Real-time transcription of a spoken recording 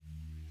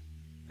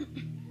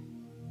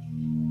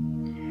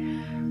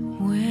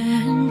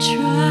When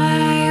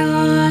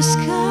trials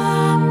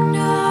come,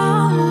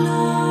 no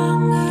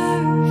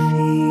longer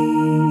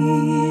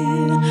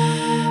fear,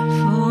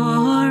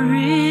 for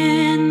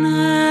in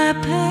the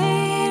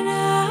pain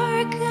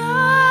our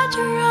God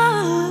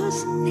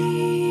draws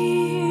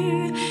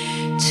near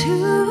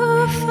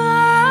to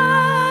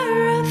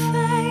fire of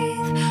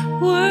faith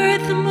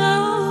worth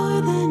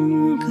more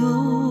than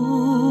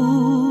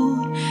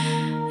gold,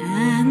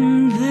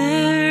 and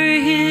there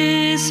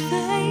His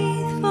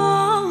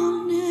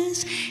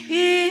faithfulness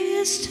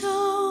is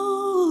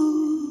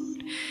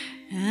told,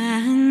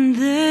 and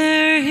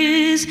there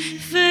His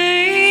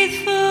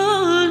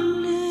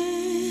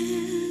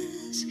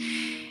faithfulness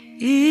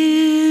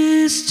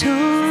is told.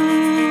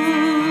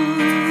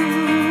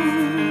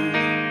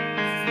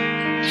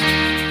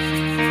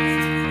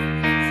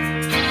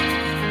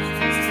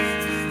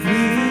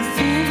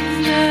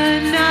 Within the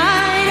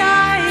night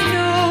I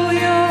know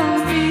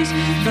your peace.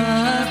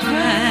 The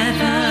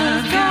breath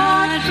of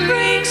God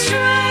brings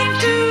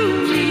strength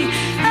to me,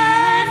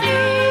 and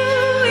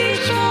new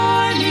each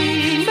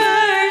morning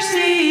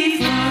mercy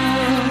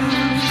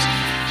flows.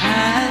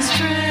 As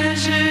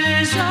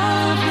treasures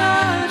of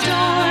the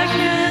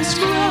darkness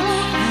grow,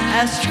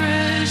 as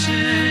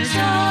treasures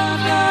of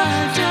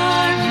the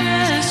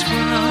darkness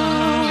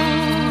grow,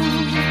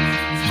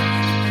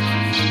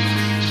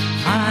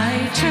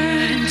 I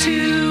turn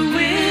to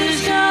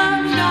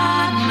wisdom,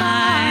 not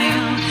my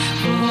own,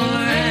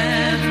 for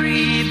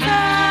every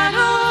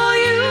battle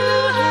you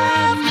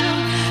have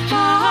known.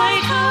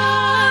 My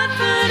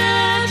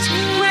confidence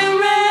will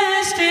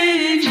rest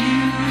in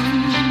you.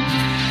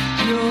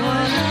 Your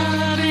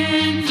love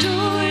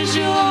endures,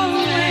 your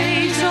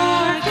ways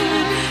are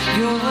good.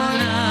 Your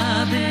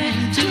love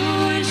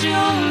endures,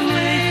 your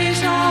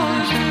ways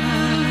are good.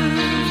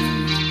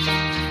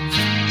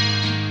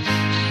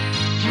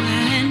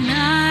 When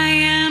I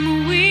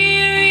am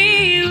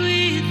weary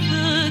with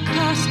the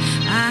cross,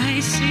 I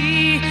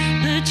see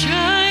the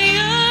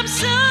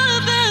triumphs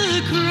of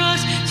the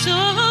cross. So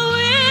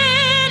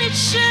in its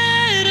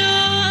shadow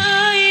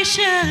I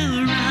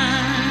shall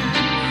run,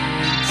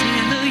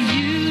 till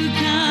you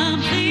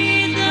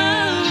complete the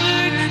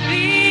work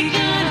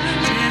begun,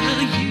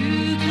 till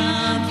you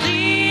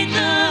complete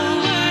the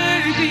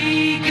work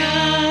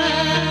begun.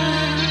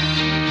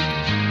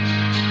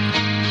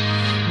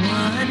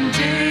 One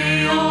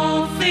day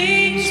all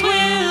things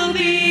will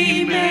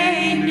be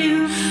made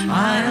new.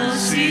 I'll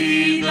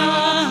see the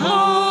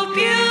hope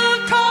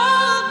you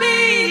called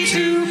me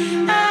to,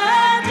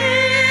 and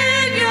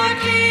in your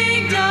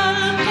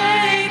kingdom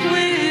paved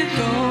with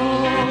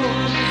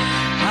gold,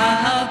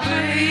 I'll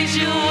praise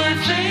your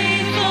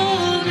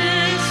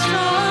faithfulness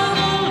of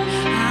old.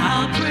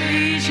 I'll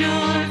praise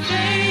your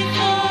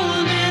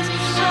faithfulness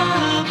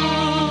of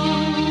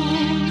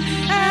old,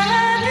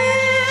 and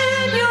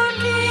in your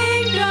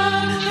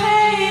kingdom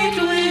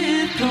paved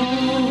with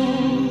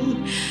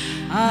gold,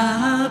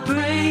 I'll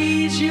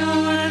praise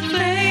your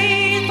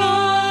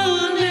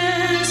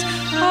faithfulness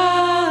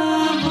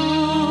of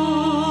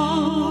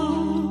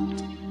old.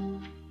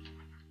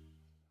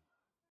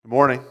 Good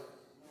morning.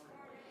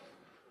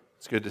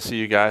 It's good to see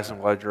you guys. I'm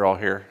glad you're all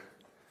here.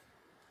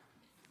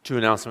 Two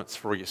announcements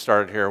before we get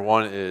started here.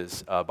 One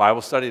is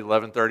Bible study,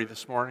 11:30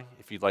 this morning.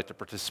 If you'd like to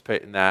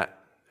participate in that,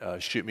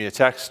 shoot me a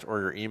text or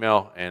your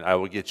email, and I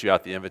will get you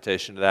out the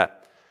invitation to that.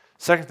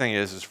 Second thing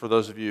is for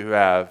those of you who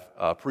have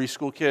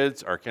preschool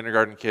kids or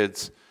kindergarten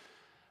kids,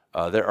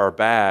 there are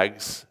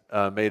bags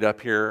made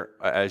up here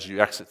as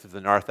you exit through the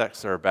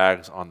narthex. There are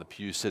bags on the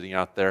pew sitting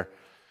out there,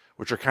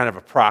 which are kind of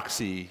a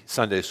proxy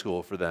Sunday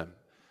school for them,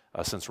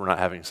 since we're not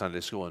having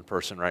Sunday school in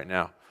person right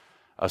now.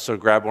 So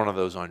grab one of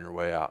those on your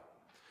way out.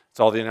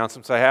 That's all the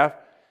announcements I have.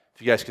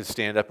 If you guys could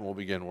stand up and we'll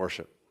begin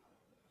worship.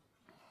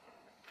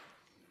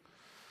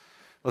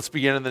 Let's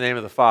begin in the name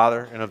of the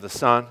Father, and of the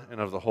Son,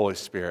 and of the Holy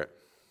Spirit.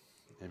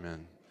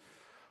 Amen.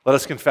 Let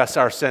us confess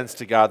our sins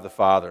to God the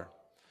Father.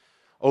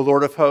 O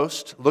Lord of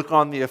hosts, look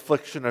on the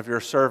affliction of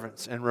your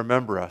servants and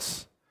remember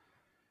us.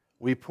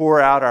 We pour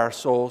out our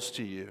souls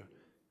to you,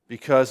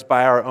 because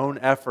by our own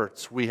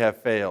efforts we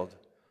have failed.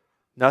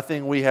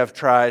 Nothing we have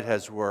tried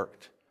has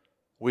worked.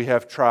 We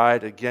have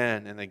tried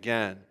again and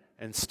again,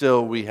 and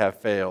still we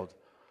have failed.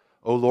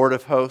 O Lord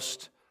of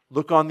hosts,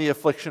 look on the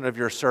affliction of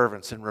your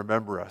servants and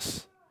remember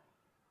us.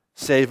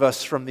 Save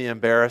us from the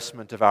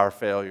embarrassment of our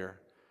failure.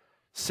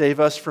 Save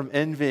us from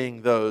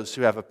envying those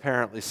who have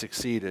apparently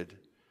succeeded.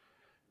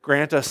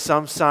 Grant us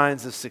some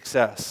signs of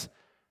success,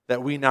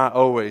 that we not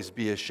always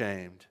be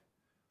ashamed.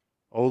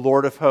 O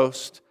Lord of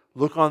hosts,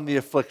 look on the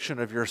affliction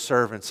of your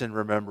servants and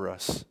remember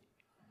us.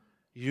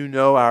 You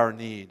know our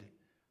need.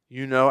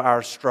 You know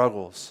our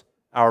struggles,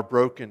 our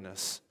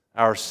brokenness,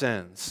 our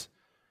sins.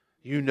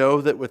 You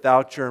know that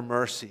without your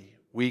mercy,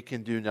 we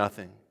can do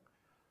nothing.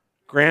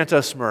 Grant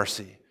us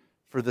mercy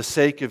for the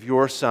sake of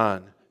your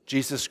Son,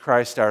 Jesus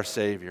Christ our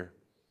Savior.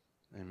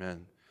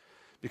 Amen.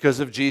 Because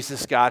of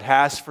Jesus, God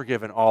has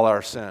forgiven all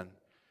our sin.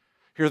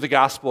 Hear the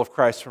gospel of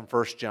Christ from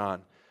 1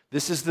 John.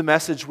 This is the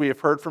message we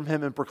have heard from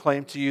him and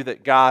proclaim to you,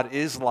 that God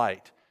is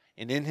light,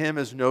 and in him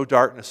is no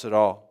darkness at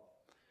all.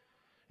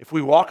 If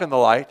we walk in the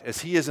light, as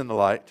he is in the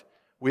light,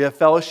 we have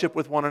fellowship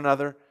with one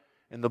another,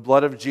 and the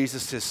blood of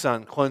Jesus, his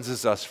Son,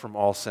 cleanses us from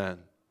all sin.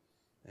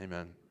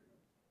 Amen.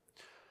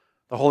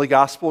 The Holy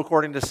Gospel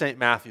according to St.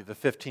 Matthew, the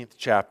 15th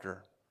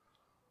chapter.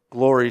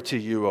 Glory to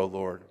you, O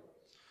Lord.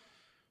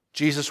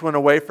 Jesus went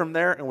away from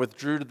there and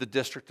withdrew to the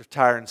district of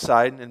Tyre and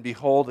Sidon, and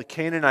behold, a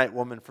Canaanite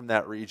woman from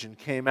that region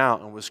came out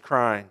and was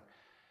crying,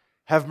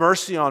 "Have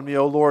mercy on me,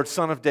 O Lord,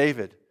 Son of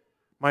David.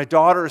 My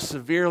daughter is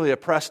severely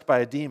oppressed by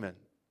a demon."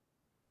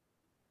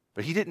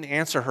 But he didn't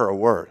answer her a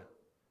word.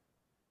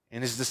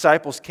 And his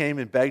disciples came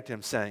and begged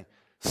him, saying,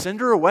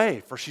 "Send her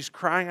away, for she's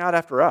crying out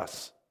after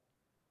us."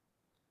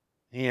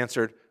 He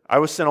answered, "I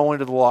was sent only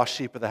to the lost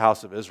sheep of the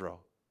house of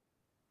Israel."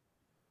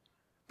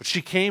 But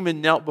she came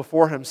and knelt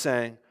before him,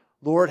 saying,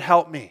 "Lord,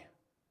 help me."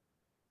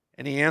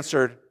 And he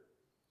answered,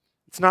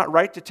 "It's not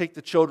right to take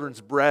the children's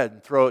bread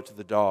and throw it to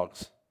the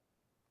dogs."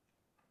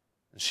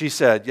 And she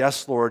said,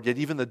 "Yes, Lord, yet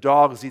even the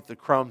dogs eat the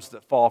crumbs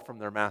that fall from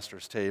their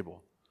master's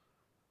table."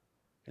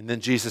 And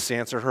then Jesus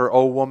answered her,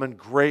 "O woman,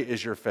 great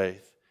is your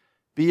faith.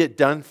 Be it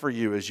done for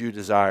you as you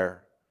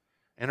desire."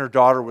 And her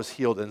daughter was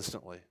healed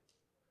instantly.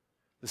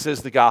 This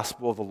is the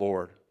gospel of the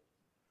Lord.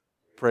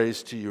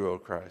 Praise to you, O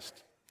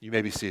Christ. You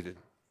may be seated.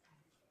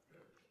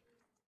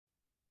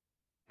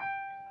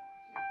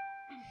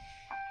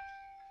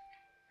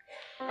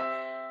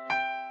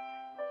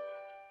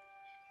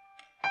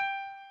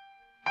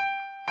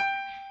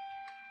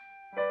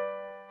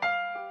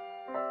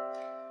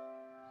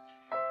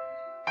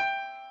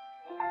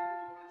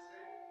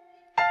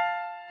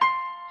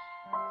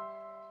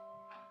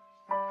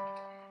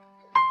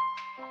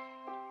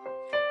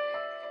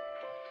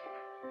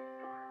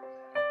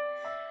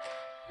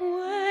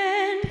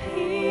 When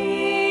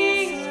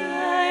peace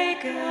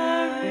like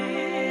a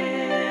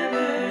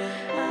river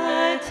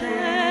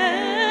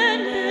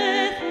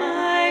attendeth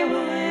my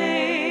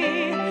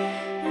way,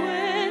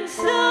 when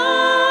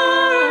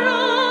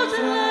sorrows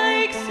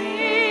like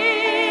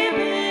sea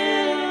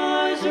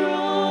billows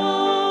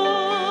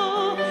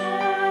roll,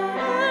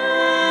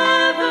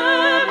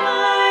 ever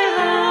my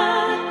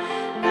love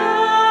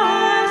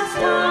doth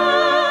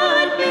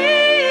taught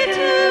me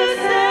to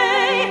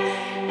say,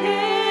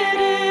 it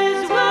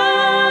is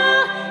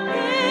well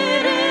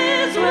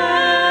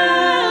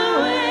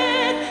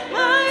with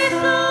my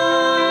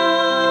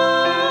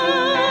soul.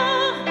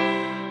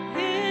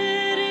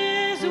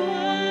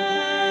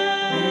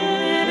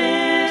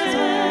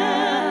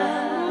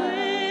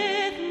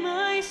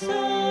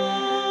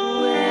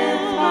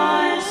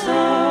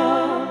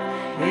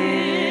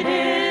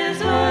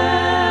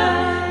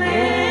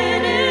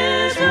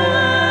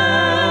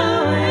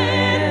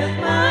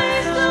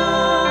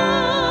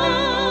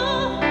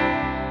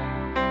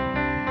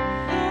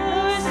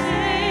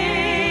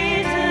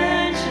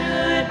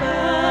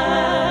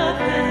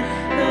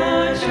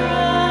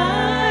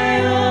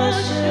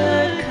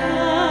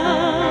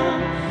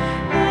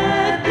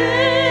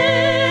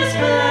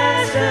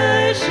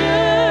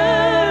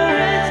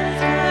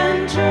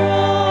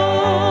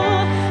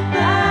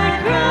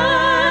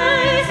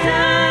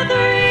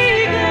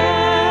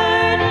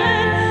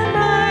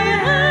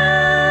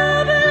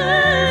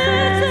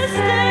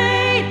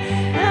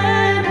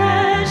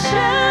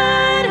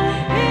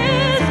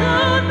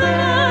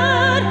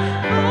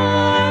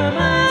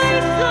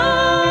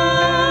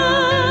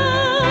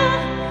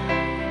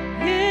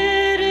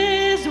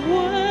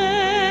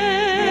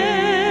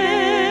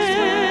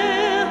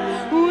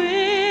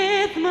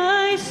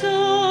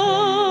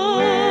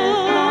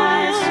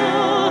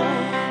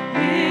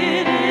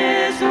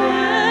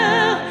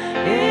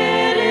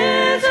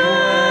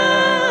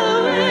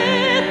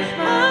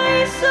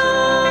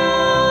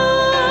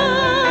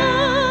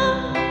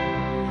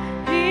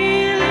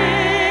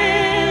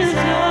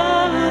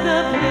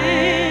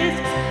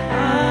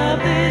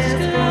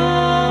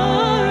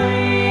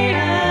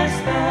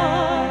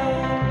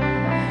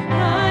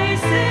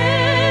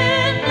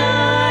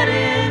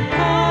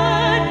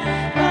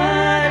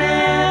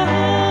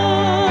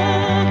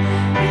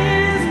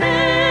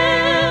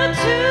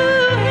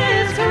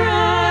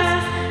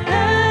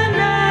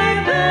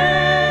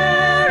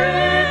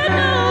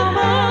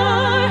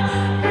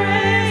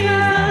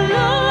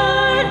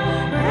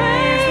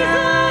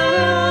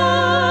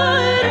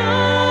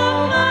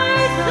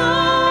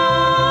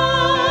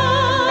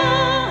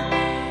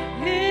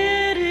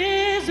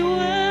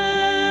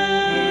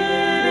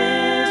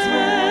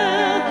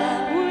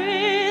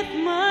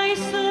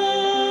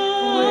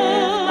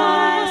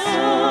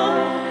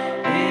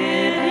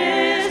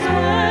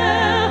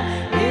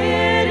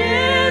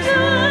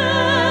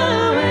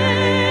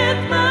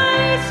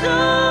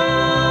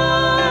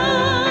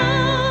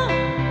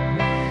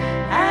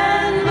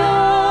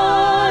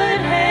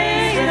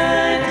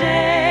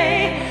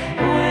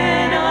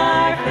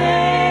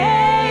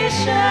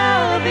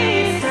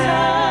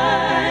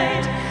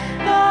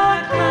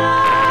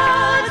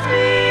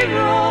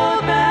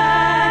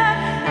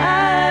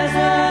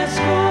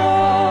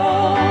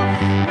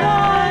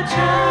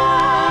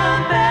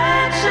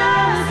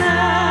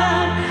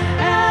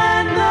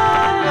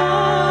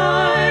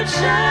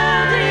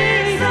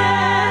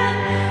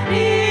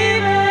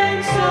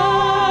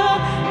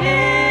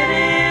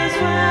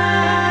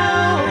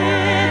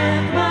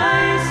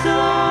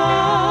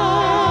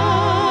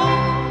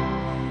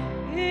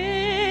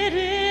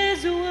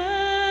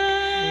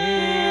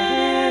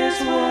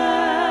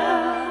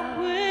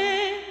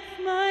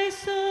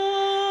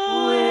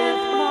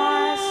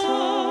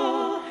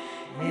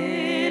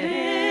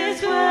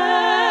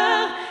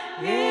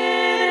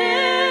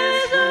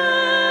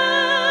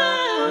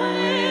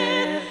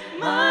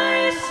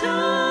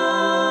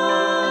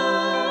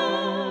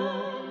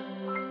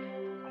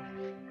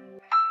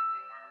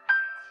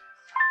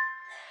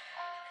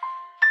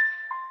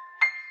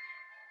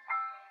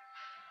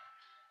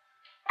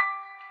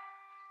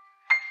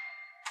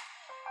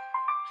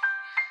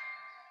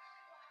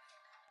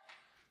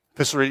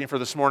 Epistle reading for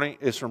this morning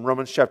is from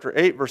Romans chapter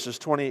 8, verses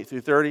 28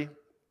 through 30.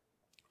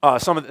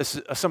 Some of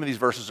these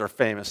verses are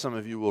famous. Some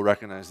of you will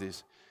recognize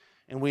these.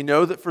 And we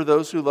know that for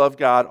those who love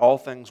God, all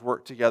things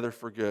work together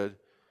for good,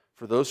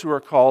 for those who are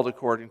called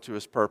according to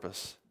his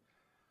purpose.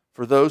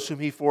 For those whom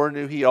he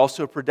foreknew, he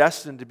also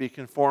predestined to be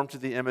conformed to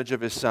the image of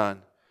his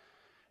Son,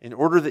 in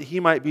order that he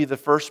might be the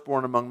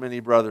firstborn among many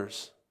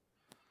brothers.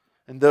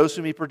 And those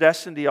whom he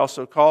predestined, he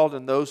also called,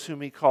 and those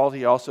whom he called,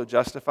 he also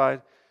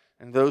justified,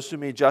 and those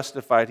whom he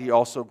justified, he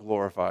also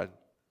glorified.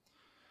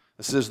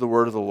 This is the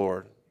word of the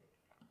Lord.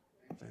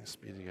 Thanks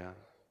be to God.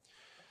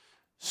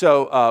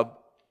 So,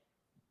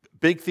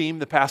 big theme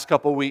the past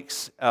couple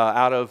weeks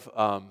out of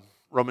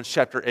Romans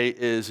chapter 8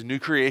 is new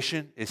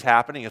creation is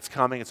happening. It's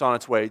coming. It's on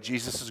its way.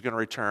 Jesus is going to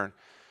return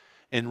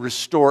and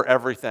restore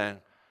everything.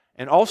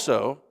 And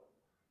also,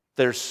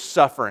 there's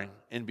suffering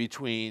in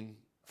between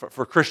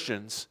for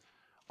Christians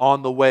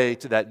on the way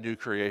to that new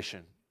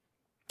creation.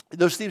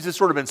 Those themes have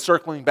sort of been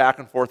circling back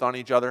and forth on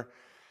each other.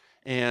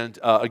 And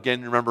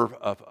again, remember,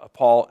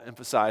 Paul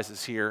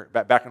emphasizes here,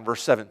 back in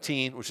verse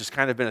 17, which has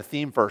kind of been a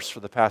theme verse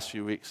for the past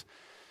few weeks,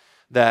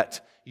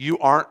 that you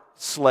aren't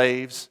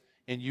slaves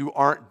and you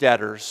aren't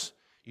debtors.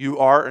 You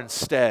are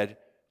instead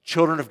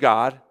children of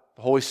God.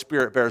 The Holy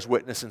Spirit bears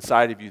witness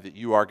inside of you that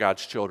you are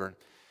God's children.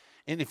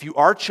 And if you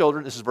are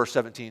children, this is verse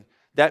 17,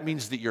 that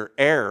means that you're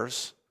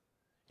heirs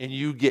and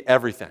you get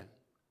everything.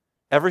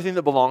 Everything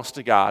that belongs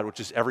to God, which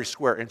is every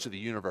square inch of the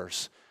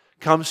universe,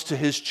 comes to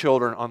his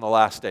children on the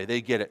last day.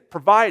 They get it.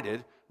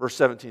 Provided, verse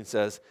 17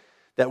 says,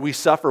 that we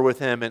suffer with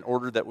him in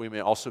order that we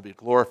may also be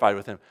glorified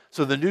with him.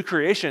 So the new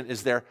creation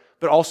is there,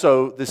 but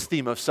also this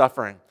theme of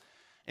suffering.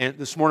 And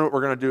this morning what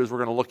we're going to do is we're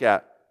going to look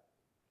at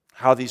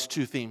how these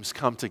two themes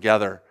come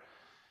together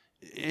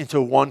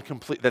into one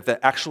complete, that they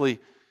actually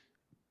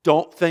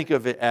don't think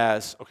of it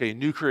as, okay,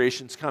 new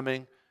creation's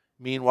coming,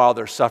 meanwhile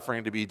there's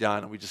suffering to be done,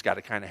 and we just got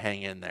to kind of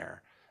hang in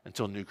there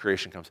until new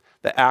creation comes.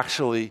 That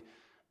actually,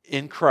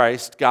 in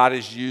Christ, God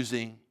is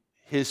using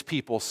his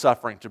people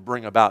suffering to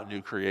bring about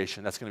new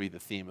creation. That's going to be the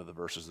theme of the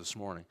verses this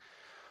morning.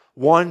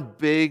 One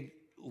big,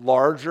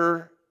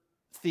 larger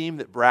theme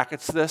that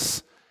brackets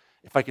this,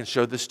 if I can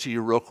show this to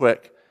you real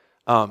quick,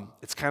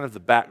 it's kind of the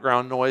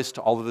background noise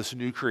to all of this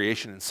new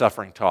creation and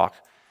suffering talk,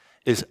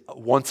 is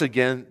once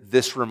again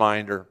this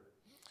reminder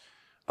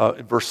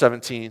in verse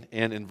 17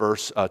 and in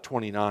verse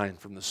 29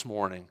 from this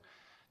morning,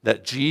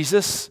 that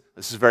Jesus,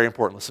 this is very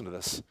important, listen to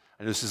this,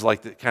 and this is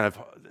like the kind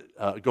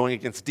of going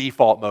against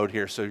default mode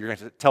here, so you're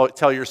going to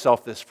tell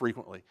yourself this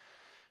frequently.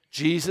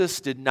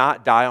 Jesus did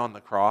not die on the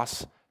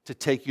cross to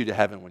take you to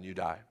heaven when you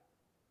die.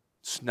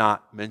 It's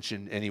not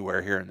mentioned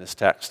anywhere here in this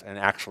text, and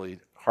actually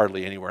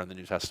hardly anywhere in the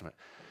New Testament.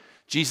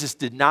 Jesus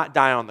did not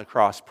die on the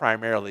cross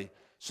primarily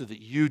so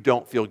that you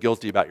don't feel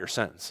guilty about your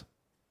sins.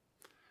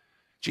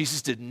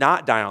 Jesus did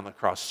not die on the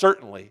cross,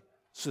 certainly,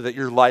 so that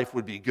your life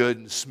would be good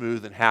and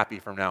smooth and happy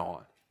from now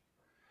on.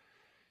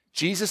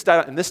 Jesus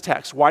died, in this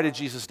text, why did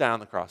Jesus die on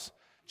the cross?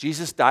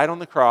 Jesus died on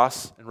the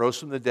cross and rose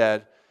from the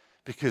dead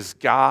because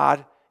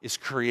God is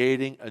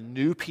creating a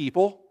new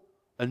people,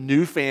 a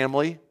new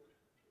family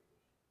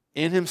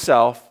in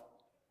himself,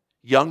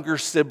 younger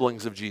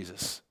siblings of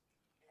Jesus.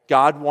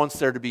 God wants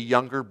there to be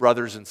younger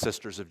brothers and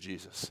sisters of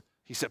Jesus.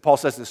 Paul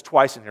says this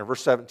twice in here,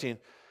 verse 17,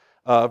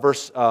 let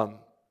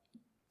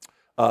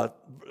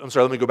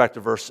me go back to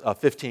verse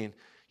 15.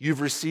 You've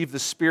received the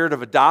spirit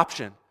of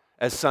adoption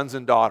as sons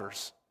and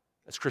daughters,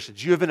 as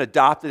Christians. You have been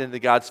adopted into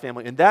God's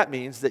family, and that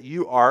means that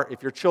you are,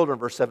 if you're children,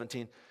 verse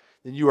 17,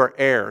 then you are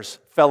heirs,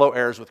 fellow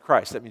heirs with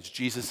Christ. That means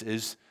Jesus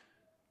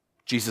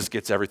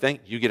gets everything.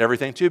 You get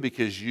everything too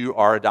because you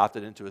are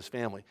adopted into his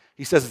family.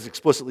 He says this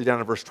explicitly down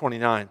in verse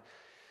 29.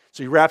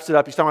 So he wraps it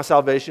up. He's talking about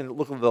salvation.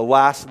 Look at the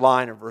last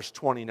line of verse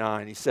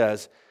 29. He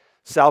says,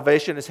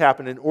 salvation has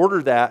happened in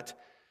order that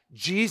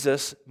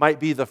Jesus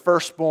might be the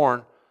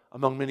firstborn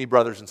among many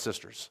brothers and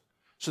sisters.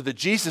 So that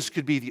Jesus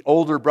could be the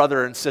older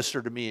brother and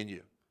sister to me and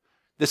you.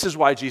 This is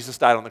why Jesus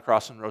died on the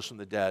cross and rose from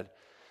the dead.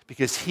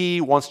 Because he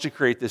wants to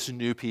create this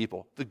new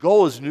people. The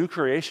goal is new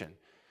creation.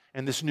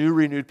 And this new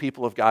renewed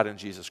people of God in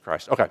Jesus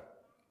Christ. Okay.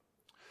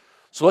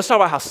 So let's talk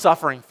about how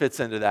suffering fits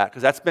into that.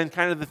 Because that's been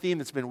kind of the theme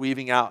that's been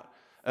weaving out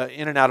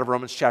in and out of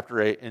Romans chapter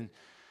 8. And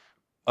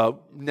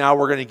now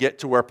we're going to get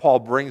to where Paul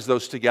brings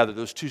those together.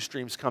 Those two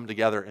streams come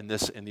together in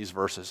these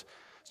verses.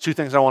 There's two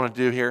things I want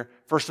to do here.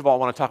 First of all, I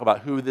want to talk about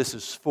who this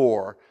is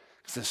for,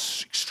 because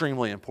it's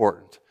extremely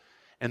important.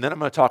 And then I'm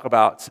going to talk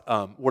about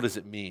what does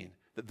it mean.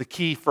 The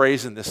key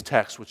phrase in this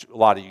text, which a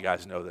lot of you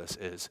guys know this,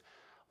 is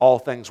all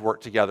things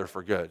work together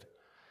for good.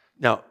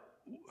 Now,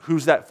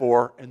 who's that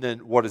for? And then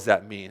what does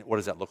that mean? What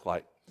does that look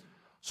like?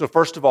 So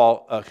first of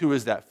all, who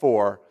is that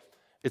for?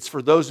 It's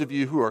for those of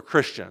you who are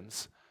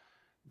Christians.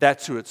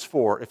 That's who it's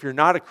for. If you're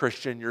not a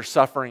Christian, your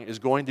suffering is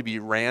going to be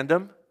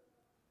random.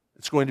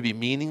 It's going to be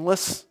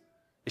meaningless.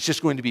 It's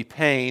just going to be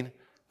pain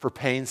for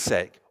pain's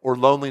sake, or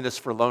loneliness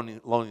for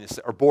loneliness,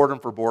 or boredom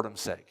for boredom's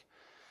sake.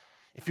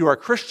 If you are a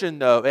Christian,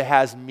 though, it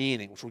has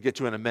meaning, which we'll get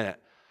to in a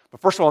minute. But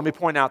first of all, let me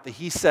point out that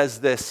he says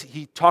this.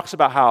 He talks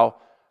about how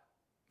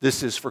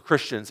this is for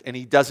Christians, and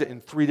he does it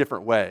in three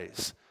different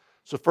ways.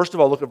 So first of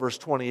all, look at verse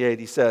 28.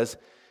 He says,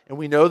 and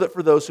we know that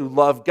for those who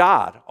love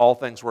God, all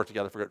things work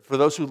together for good. For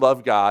those who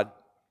love God,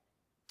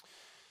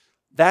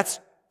 that's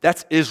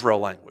Israel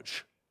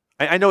language.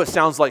 I know it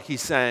sounds like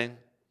he's saying,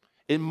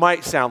 it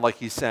might sound like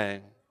he's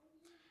saying,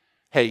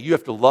 hey, you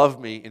have to love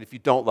me, and if you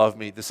don't love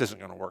me, this isn't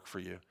going to work for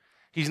you.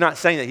 He's not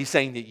saying that. He's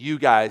saying that you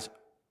guys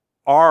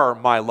are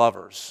my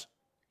lovers.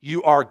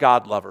 You are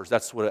God lovers.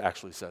 That's what it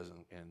actually says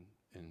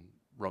in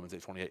Romans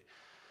 8:28.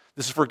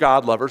 This is for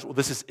God lovers. Well,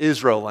 this is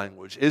Israel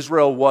language.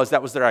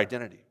 That was their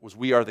identity, was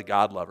we are the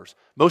God lovers.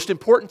 Most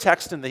important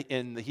text in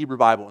the Hebrew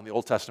Bible, in the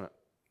Old Testament.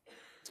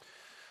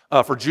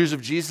 For Jews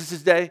of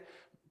Jesus' day,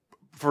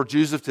 for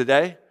Jews of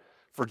today,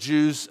 for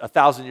Jews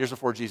 1,000 years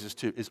before Jesus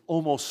too, is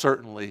almost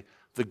certainly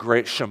the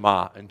great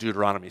Shema in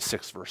Deuteronomy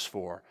 6, verse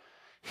 4.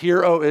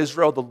 Hear, O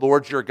Israel, the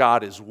Lord your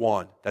God is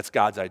one. That's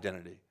God's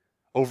identity.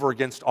 Over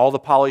against all the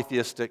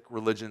polytheistic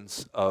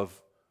religions of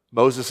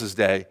Moses'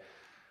 day,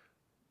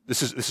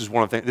 this is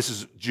one of the things, this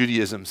is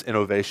Judaism's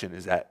innovation,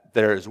 is that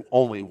there is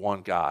only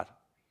one God.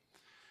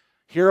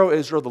 Hear, O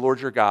Israel, the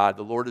Lord your God,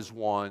 the Lord is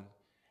one,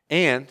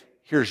 and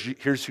here's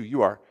who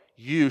you are.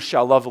 You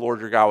shall love the Lord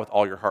your God with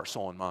all your heart,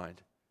 soul, and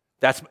mind.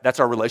 That's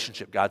our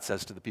relationship, God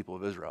says to the people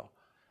of Israel.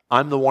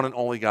 I'm the one and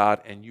only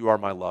God, and you are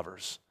my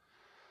lovers.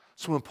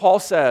 So when Paul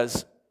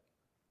says,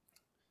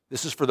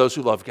 this is for those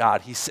who love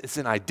God, it's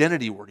an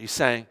identity word. He's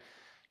saying,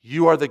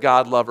 you are the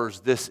God lovers,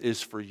 this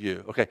is for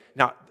you. Okay,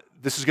 now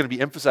this is going to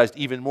be emphasized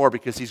even more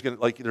because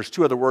there's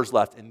two other words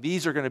left, and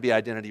these are going to be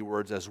identity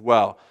words as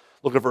well.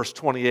 Look at verse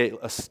 28,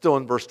 still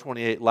in verse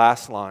 28,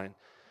 last line.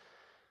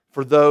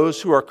 For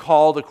those who are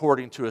called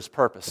according to his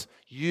purpose.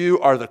 You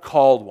are the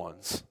called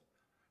ones.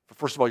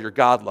 First of all, you're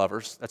God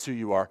lovers. That's who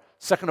you are.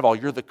 Second of all,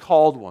 you're the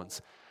called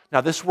ones.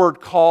 Now, this word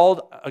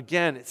called,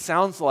 again, it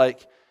sounds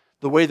like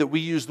the way that we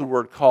use the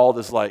word called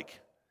is like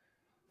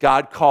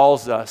God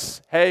calls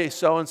us, hey,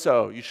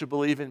 so-and-so, you should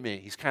believe in me.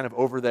 He's kind of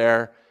over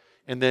there.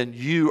 And then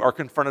you are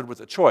confronted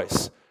with a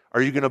choice.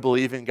 Are you going to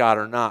believe in God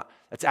or not?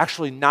 That's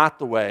actually not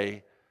the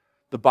way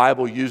the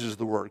Bible uses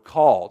the word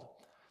called.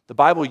 The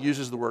Bible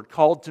uses the word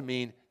called to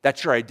mean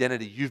that's your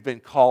identity. You've been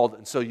called,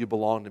 and so you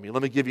belong to me.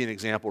 Let me give you an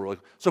example really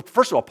quick. So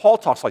first of all, Paul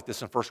talks like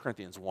this in 1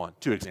 Corinthians 1.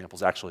 Two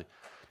examples, actually,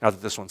 now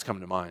that this one's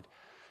coming to mind.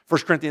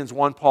 1 Corinthians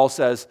 1, Paul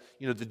says,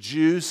 the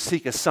Jews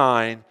seek a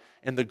sign,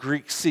 and the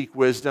Greeks seek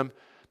wisdom,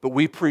 but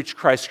we preach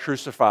Christ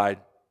crucified.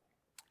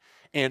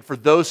 And for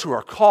those who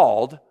are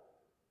called,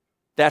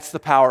 that's the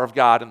power of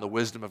God and the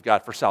wisdom of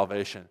God for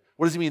salvation.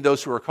 What does he mean,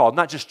 those who are called?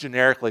 Not just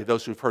generically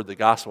those who've heard the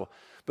gospel,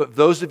 but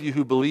those of you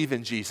who believe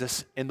in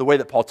Jesus, and the way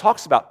that Paul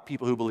talks about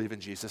people who believe in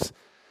Jesus,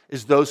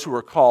 is those who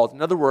are called.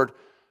 In other words,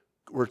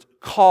 we're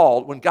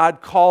called, when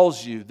God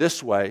calls you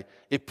this way,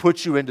 it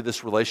puts you into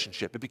this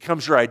relationship. It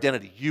becomes your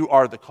identity. You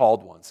are the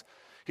called ones.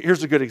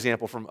 Here's a good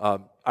example from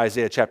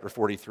Isaiah chapter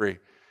 43.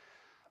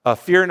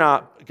 Fear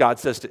not, God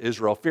says to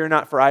Israel, fear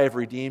not, for I have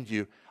redeemed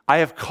you. I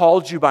have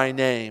called you by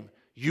name.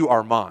 You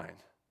are mine.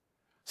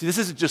 See, this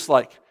isn't just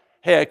like,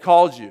 hey, I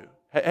called you.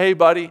 Hey,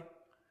 buddy.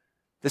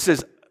 This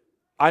is,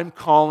 I'm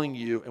calling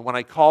you, and when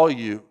I call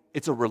you,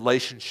 it's a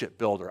relationship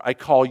builder. I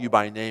call you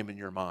by name and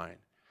you're mine.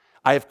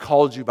 I have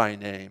called you by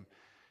name,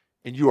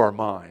 and you are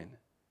mine.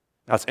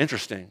 Now, it's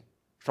interesting,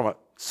 from a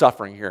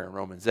suffering here in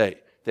Romans 8,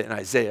 that in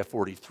Isaiah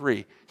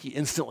 43, he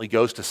instantly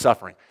goes to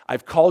suffering.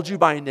 I've called you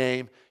by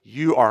name,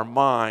 you are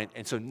mine,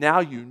 and so now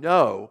you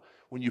know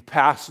when you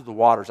pass through the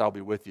waters, I'll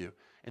be with you,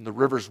 and the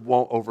rivers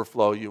won't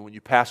overflow you, and when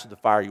you pass through the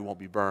fire, you won't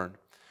be burned.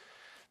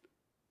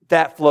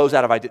 That flows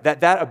out of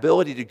that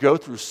ability to go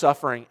through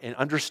suffering and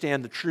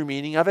understand the true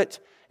meaning of it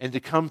and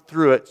to come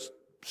through it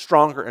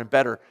stronger and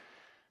better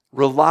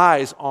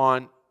relies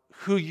on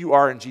who you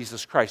are in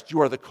Jesus Christ.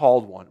 You are the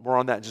called one. More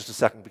on that in just a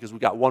second because we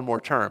got one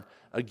more term.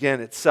 Again,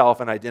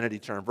 itself an identity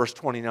term. Verse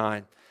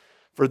 29,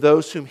 for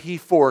those whom he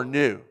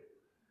foreknew,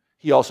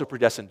 he also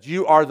predestined.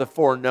 You are the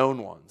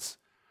foreknown ones.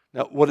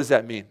 Now, what does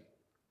that mean?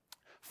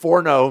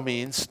 Foreknow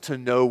means to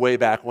know way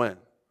back when.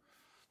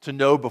 To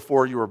know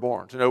before you were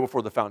born, to know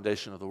before the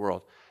foundation of the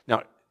world.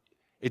 Now,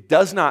 it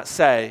does not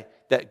say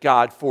that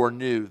God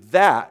foreknew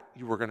that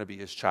you were going to be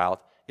his child.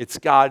 It's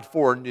God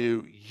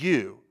foreknew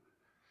you.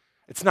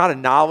 It's not a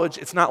knowledge,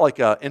 it's not like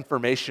an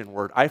information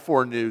word. I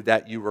foreknew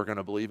that you were going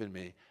to believe in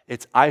me.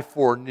 It's I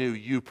foreknew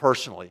you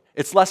personally.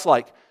 It's less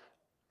like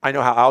I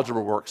know how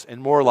algebra works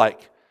and more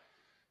like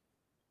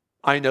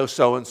I know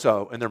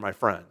so-and-so and they're my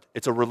friend.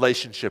 It's a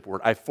relationship word.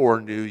 I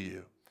foreknew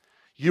you.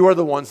 You are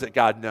the ones that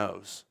God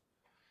knows.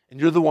 And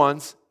you're the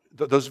ones,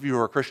 those of you who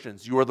are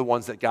Christians, you are the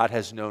ones that God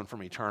has known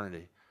from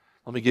eternity.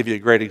 Let me give you a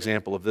great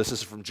example of this. This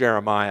is from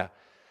Jeremiah.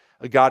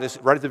 God is,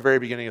 right at the very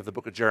beginning of the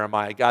book of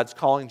Jeremiah, God's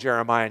calling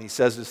Jeremiah, and he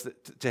says this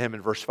to him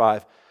in verse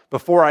 5.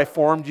 Before I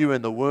formed you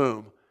in the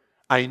womb,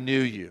 I knew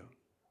you.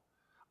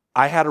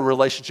 I had a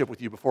relationship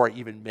with you before I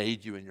even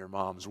made you in your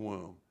mom's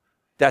womb.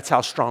 That's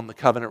how strong the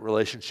covenant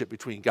relationship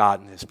between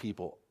God and his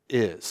people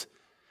is.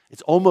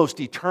 It's almost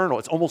eternal.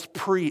 It's almost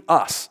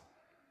pre-us.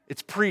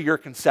 It's pre your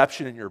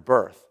conception and your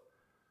birth.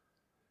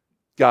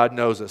 God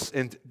knows us.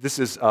 And this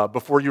is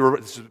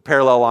this is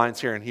parallel lines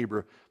here in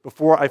Hebrew.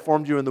 Before I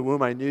formed you in the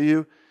womb, I knew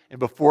you. And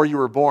before you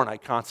were born, I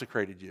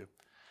consecrated you.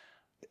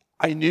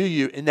 I knew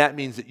you, and that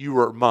means that you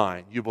were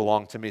mine. You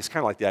belong to me. It's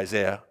kind of like the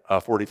Isaiah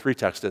 43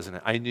 text, isn't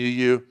it? I knew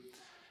you,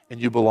 and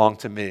you belong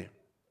to me.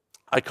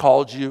 I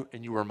called you,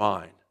 and you were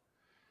mine.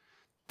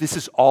 This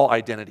is all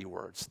identity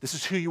words. This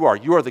is who you are.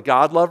 You are the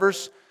God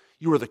lovers.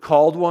 You are the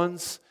called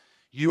ones.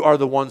 You are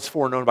the ones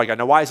foreknown by God.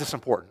 Now, why is this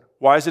important?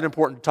 Why is it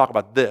important to talk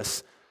about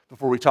this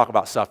before we talk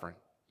about suffering?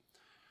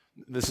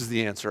 This is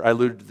the answer. I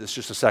alluded to this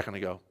just a second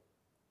ago.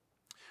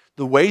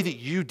 The way that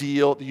you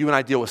and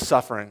I deal with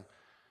suffering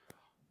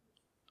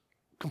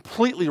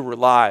completely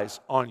relies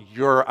on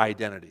your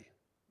identity,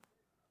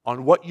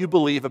 on what you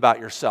believe about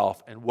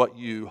yourself and what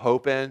you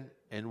hope in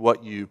and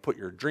what you put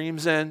your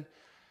dreams in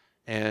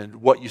and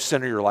what you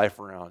center your life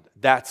around.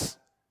 That's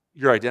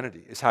your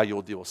identity, is how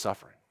you'll deal with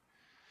suffering.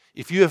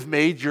 If you have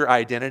made your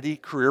identity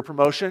career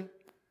promotion,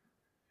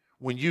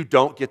 when you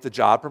don't get the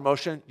job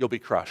promotion, you'll be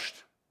crushed.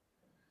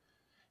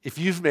 If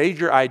you've made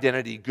your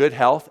identity good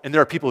health, and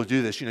there are people who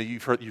do this,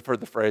 you've heard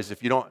the phrase,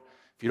 if you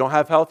don't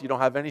have health, you don't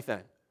have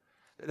anything.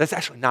 That's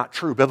actually not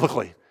true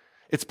biblically.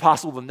 It's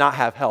possible to not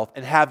have health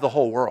and have the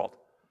whole world.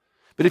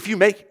 But if you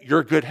make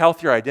your good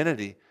health your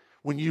identity,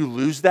 when you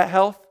lose that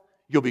health,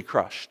 you'll be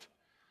crushed.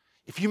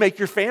 If you make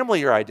your family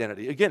your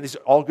identity, again, these are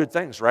all good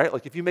things, right?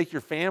 Like if you make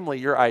your family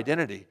your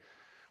identity,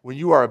 when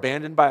you are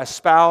abandoned by a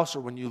spouse or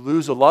when you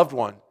lose a loved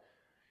one,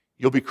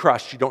 you'll be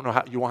crushed. You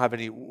won't have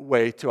any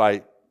way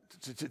to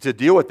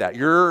deal with that.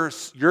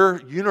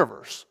 Your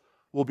universe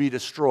will be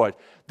destroyed.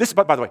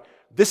 By the way,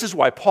 this is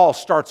why Paul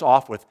starts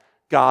off with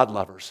God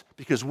lovers,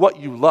 because what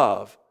you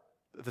love,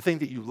 the thing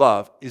that you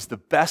love, is the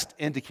best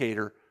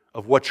indicator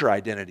of what your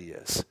identity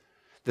is.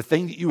 The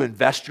thing that you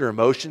invest your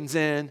emotions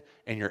in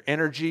and your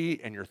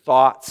energy and your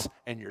thoughts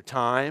and your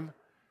time,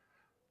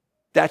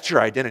 that's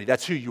your identity.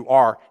 That's who you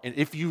are. And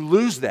if you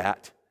lose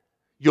that,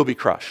 you'll be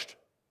crushed.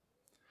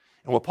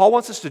 And what Paul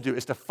wants us to do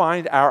is to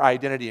find our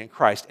identity in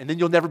Christ, and then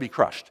you'll never be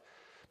crushed.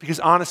 Because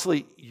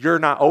honestly, you're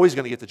not always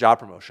going to get the job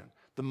promotion.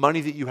 The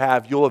money that you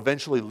have, you'll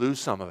eventually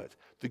lose some of it.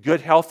 The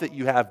good health that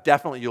you have,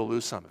 definitely you'll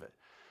lose some of it.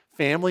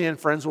 Family and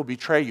friends will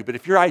betray you. But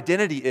if your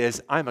identity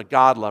is, I'm a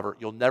God lover,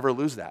 you'll never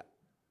lose that.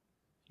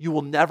 You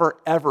will never,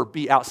 ever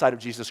be outside of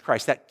Jesus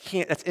Christ.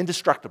 That's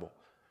indestructible.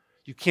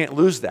 You can't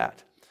lose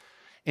that.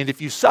 And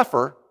if you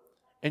suffer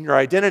and your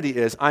identity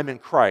is, I'm in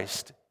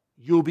Christ,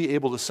 you'll be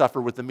able to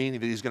suffer with the meaning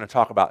that he's going to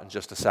talk about in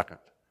just a second.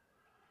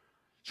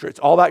 Sure, it's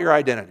all about your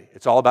identity.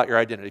 It's all about your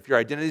identity. If your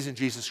identity is in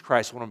Jesus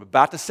Christ, what I'm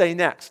about to say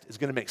next is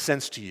going to make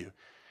sense to you.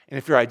 And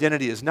if your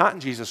identity is not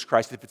in Jesus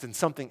Christ, if it's in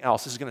something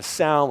else, this is going to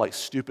sound like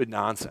stupid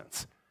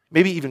nonsense,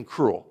 maybe even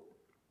cruel.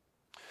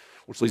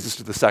 Which leads us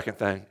to the second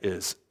thing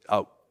is,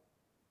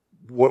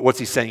 what's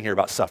he saying here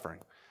about suffering?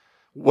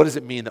 What does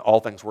it mean that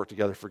all things work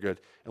together for good?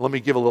 And let me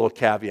give a little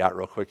caveat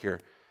real quick here.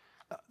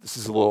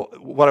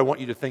 What I want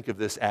you to think of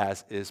this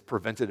as is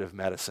preventative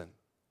medicine.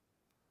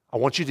 I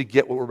want you to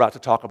get what we're about to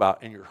talk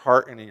about in your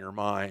heart and in your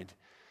mind,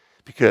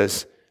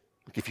 because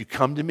if you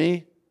come to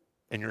me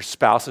and your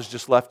spouse has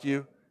just left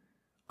you,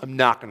 I'm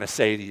not going to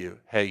say to you,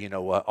 hey, you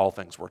know what, all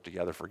things work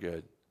together for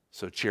good,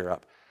 so cheer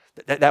up.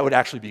 That would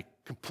actually be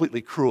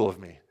completely cruel of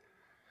me.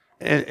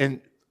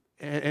 And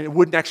it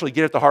wouldn't actually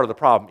get at the heart of the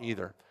problem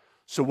either.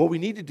 So what we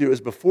need to do is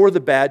before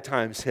the bad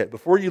times hit,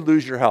 before you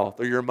lose your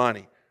health or your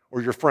money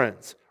or your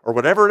friends or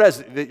whatever it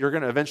is that you're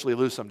going to eventually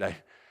lose someday,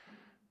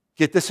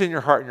 get this in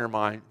your heart and your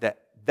mind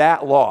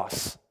that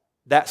loss,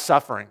 that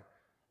suffering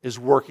is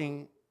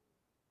working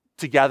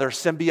together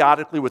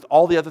symbiotically with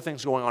all the other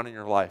things going on in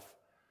your life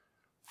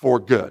for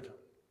good.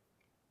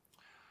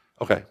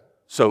 Okay,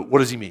 so what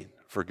does he mean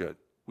for good?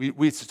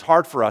 It's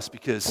hard for us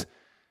because,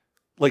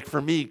 like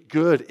for me,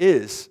 good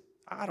is,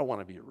 I don't want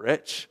to be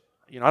rich.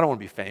 I don't want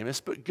to be famous,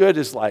 but good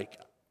is like,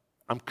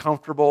 I'm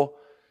comfortable,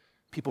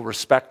 people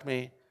respect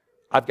me,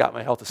 I've got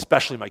my health,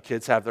 especially my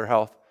kids have their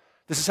health.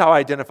 This is how I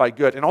identify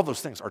good, and all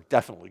those things are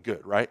definitely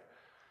good, right?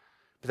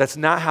 But that's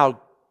not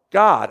how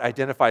God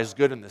identifies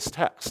good in this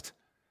text.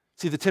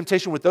 See, the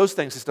temptation with those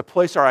things is to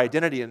place our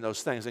identity in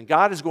those things, and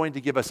God is going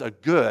to give us a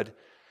good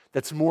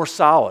that's more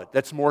solid,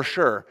 that's more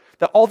sure,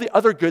 that all the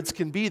other goods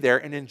can be there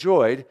and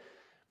enjoyed,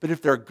 but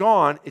if they're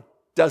gone, it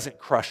doesn't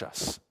crush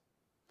us.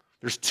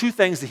 There's two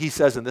things that he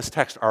says in this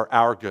text are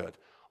our good.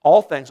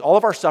 All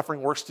of our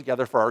suffering works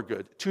together for our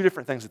good. Two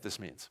different things that this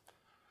means.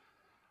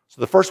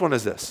 So the first one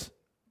is this.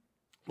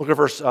 Look at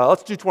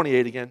let's do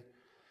 28 again,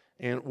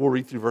 and we'll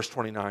read through verse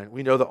 29.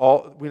 We know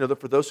that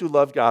for those who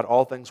love God,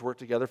 all things work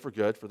together for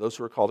good, for those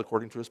who are called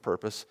according to his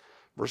purpose.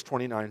 Verse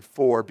 29,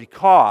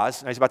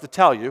 because, now he's about to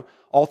tell you,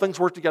 all things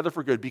work together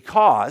for good,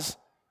 because,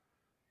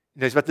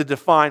 he's about to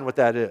define what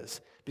that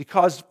is.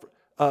 Because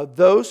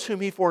those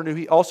whom he foreknew,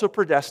 he also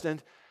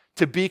predestined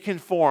to be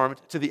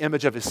conformed to the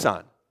image of his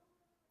Son.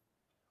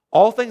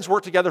 All things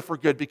work together for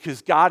good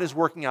because God is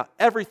working out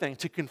everything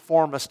to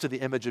conform us to the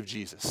image of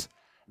Jesus.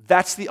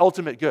 That's the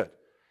ultimate good.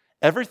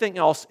 Everything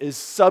else is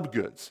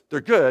sub-goods.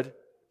 They're good,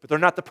 but they're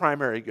not the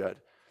primary good.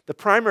 The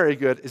primary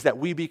good is that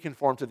we be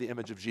conformed to the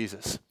image of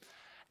Jesus.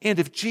 And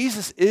if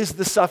Jesus is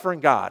the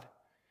suffering God,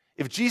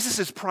 if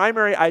Jesus'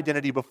 primary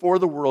identity before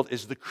the world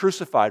is the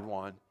crucified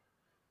one,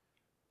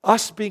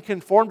 us being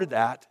conformed to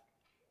that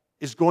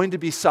is going to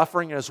be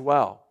suffering as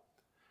well.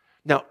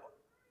 Now,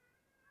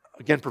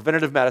 again,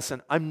 preventative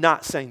medicine, I'm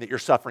not saying that your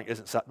suffering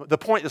isn't suffering. The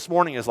point this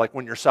morning is like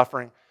when you're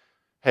suffering,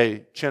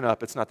 hey, chin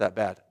up, it's not that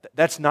bad.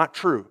 That's not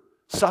true.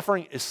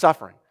 Suffering is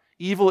suffering.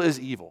 Evil is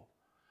evil.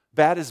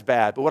 Bad is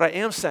bad. But what I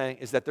am saying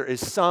is that there is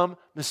some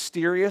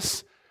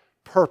mysterious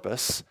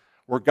purpose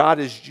where God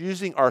is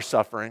using our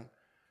suffering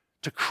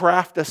to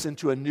craft us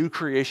into a new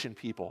creation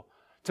people,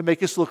 to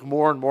make us look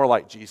more and more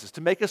like Jesus, to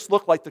make us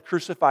look like the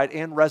crucified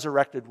and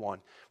resurrected one,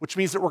 which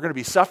means that we're going to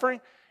be suffering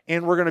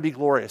and we're going to be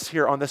glorious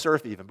here on this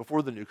earth even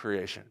before the new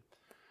creation.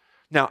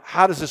 Now,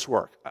 how does this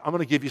work? I'm going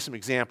to give you some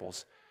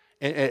examples.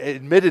 And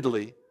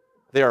admittedly,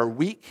 they are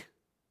weak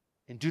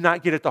and do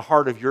not get at the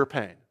heart of your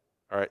pain.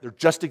 All right, they're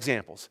just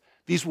examples.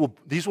 These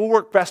will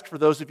work best for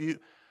those of you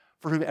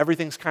for whom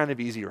everything's kind of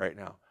easy right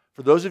now.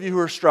 For those of you who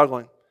are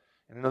struggling,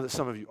 and I know that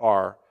some of you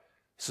are,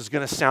 this is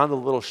going to sound a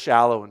little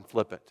shallow and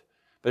flippant.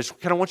 But I just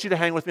kind of want you to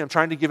hang with me. I'm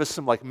trying to give us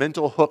some like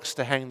mental hooks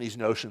to hang these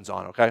notions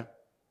on, okay?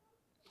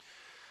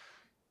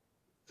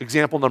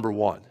 Example number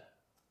 1.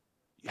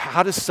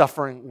 How does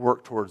suffering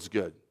work towards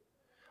good?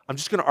 I'm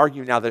just going to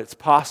argue now that it's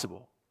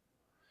possible.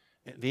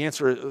 The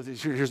answer,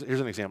 here's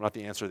an example, not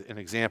the answer. An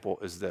example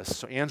is this.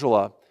 So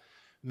Angela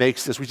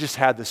makes this. We just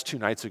had this 2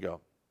 nights ago.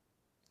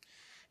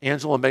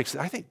 Angela makes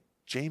it. I think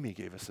Jamie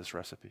gave us this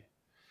recipe.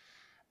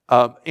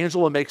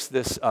 Angela makes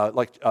this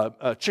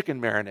chicken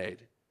marinade,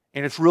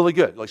 and it's really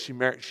good. Like she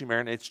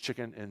marinates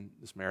chicken in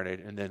this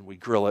marinade, and then we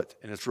grill it,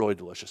 and it's really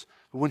delicious.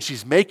 But when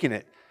she's making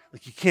it,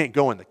 like you can't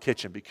go in the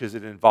kitchen because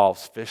it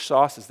involves fish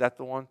sauce. Is that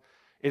the one?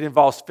 It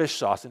involves fish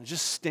sauce, and it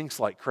just stinks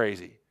like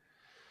crazy.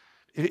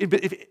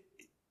 If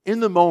in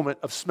the moment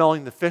of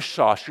smelling the fish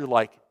sauce, you're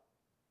like,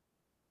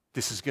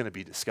 this is going to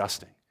be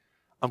disgusting.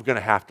 I'm going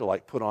to have to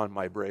like put on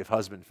my brave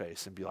husband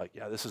face and be like,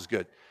 yeah, this is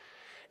good.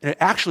 And it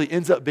actually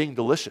ends up being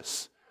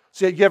delicious.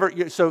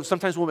 So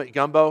sometimes we'll make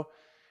gumbo,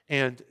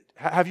 and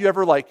have you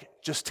ever like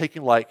just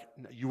taken like,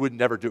 you would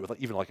never do it with like,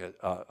 even like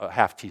a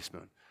half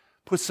teaspoon,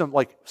 put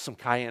some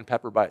cayenne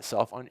pepper by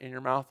itself in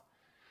your mouth?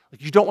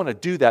 Like you don't want to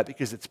do that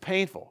because it's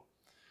painful.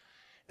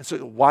 And so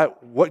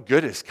what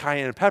good is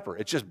cayenne pepper?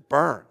 It just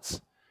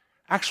burns.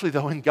 Actually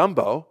though, in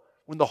gumbo,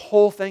 when the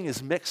whole thing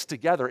is mixed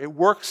together, it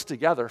works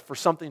together for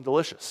something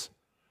delicious.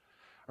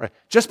 All right?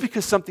 Just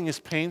because something is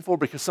painful,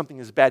 because something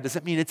is bad,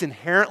 doesn't mean it's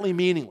inherently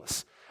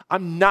meaningless.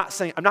 I'm not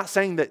saying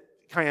that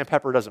cayenne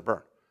pepper doesn't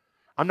burn.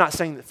 I'm not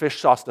saying that fish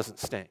sauce doesn't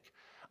stink.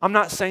 I'm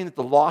not saying that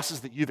the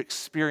losses that you've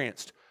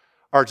experienced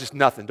are just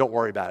nothing. Don't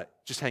worry about it.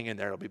 Just hang in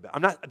there. It'll be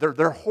bad.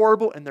 They're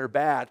horrible and they're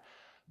bad,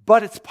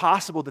 but it's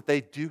possible that they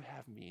do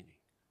have meaning.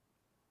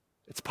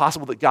 It's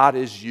possible that God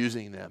is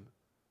using them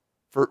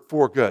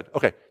for good.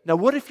 Okay, now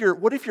what if your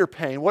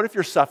pain, what if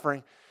your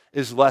suffering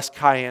is less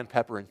cayenne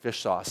pepper and fish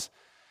sauce?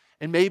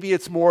 And maybe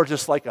it's more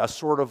just like a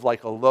sort of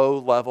like a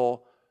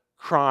low-level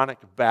chronic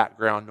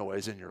background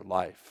noise in your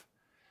life.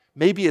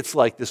 Maybe it's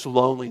like this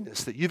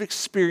loneliness that you've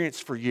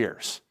experienced for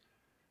years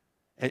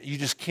and you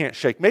just can't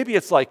shake. Maybe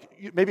it's like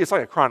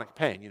a chronic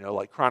pain,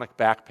 like chronic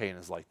back pain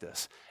is like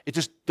this. It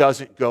just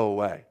doesn't go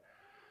away.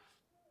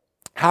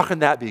 How can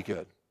that be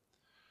good?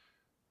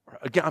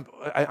 Again,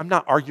 I'm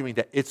not arguing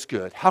that it's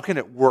good. How can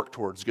it work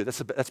towards good?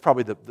 That's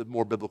probably the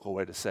more biblical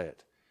way to say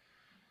it.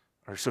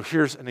 All right, so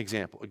here's an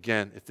example.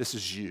 Again, if this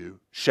is you,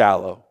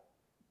 shallow,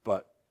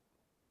 but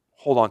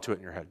hold on to it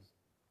in your head.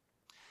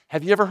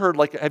 Have you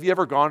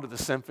ever gone to the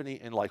symphony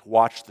and like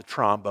watched the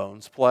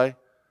trombones play?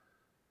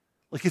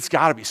 Like it's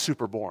got to be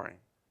super boring.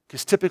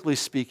 Because typically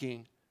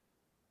speaking,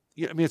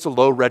 it's a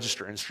low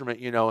register instrument,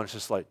 and it's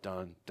just like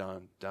dun,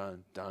 dun,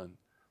 dun, dun,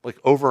 like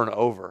over and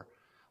over.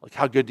 Like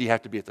how good do you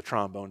have to be at the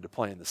trombone to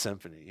play in the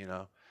symphony,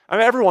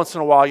 every once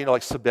in a while,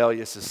 like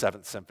Sibelius'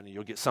 7th Symphony,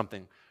 you'll get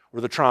something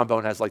where the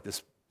trombone has like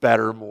this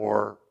better,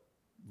 more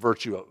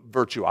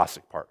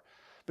virtuosic part.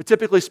 But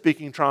typically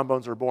speaking,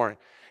 trombones are boring.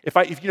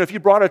 If you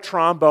brought a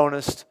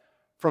trombonist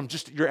from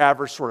just your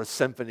average sort of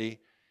symphony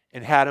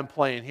and had him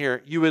playing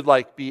here, you would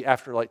like be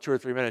after like 2 or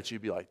 3 minutes,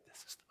 you'd be like,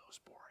 this is the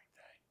most boring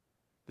thing.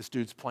 This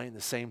dude's playing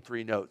the same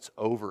 3 notes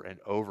over and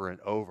over and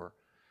over.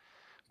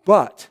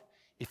 But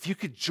if you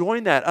could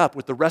join that up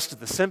with the rest of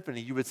the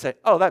symphony, you would say,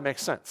 oh, that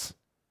makes sense.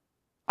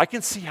 I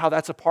can see how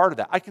that's a part of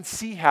that. I can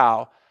see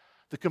how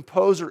the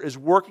composer is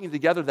working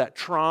together that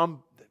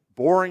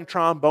boring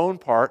trombone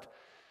part,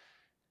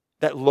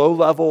 that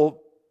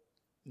low-level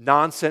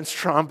nonsense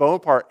trombone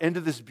part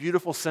into this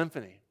beautiful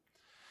symphony.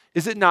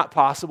 Is it not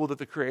possible that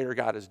the Creator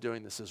God is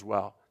doing this as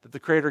well? That the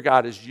Creator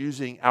God is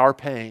using our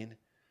pain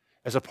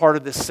as a part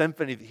of this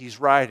symphony that He's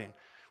writing,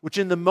 which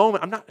in the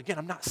moment,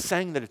 I'm not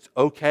saying that it's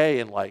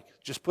okay and like,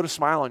 just put a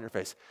smile on your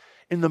face.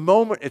 In the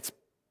moment, it's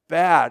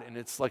bad and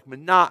it's like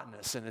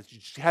monotonous and it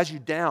has you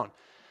down.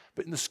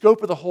 But in the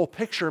scope of the whole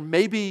picture,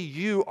 maybe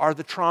you are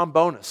the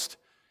trombonist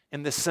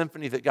in this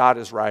symphony that God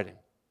is writing.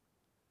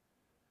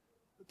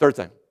 Third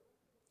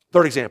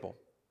example.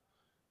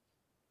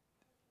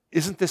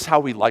 Isn't this how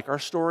we like our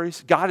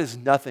stories? God is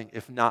nothing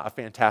if not a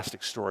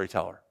fantastic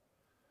storyteller.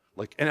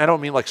 And I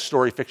don't mean like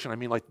story fiction, I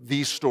mean like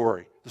the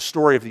story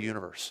of the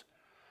universe.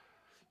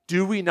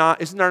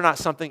 Isn't there not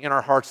something in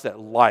our hearts that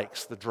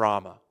likes the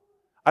drama?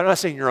 I'm not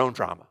saying your own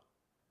drama.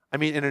 I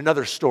mean in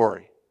another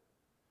story.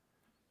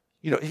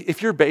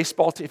 If your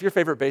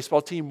favorite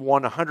baseball team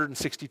won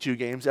 162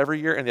 games every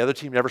year and the other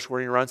team never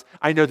scored any runs,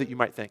 I know that you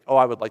might think, oh,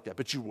 I would like that,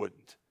 but you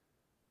wouldn't.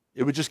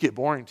 It would just get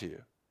boring to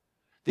you.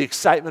 The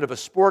excitement of a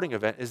sporting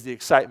event is the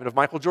excitement of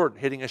Michael Jordan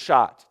hitting a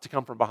shot to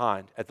come from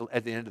behind at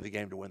the end of the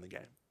game to win the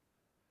game.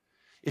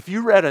 If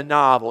you read a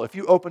novel, if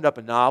you opened up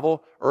a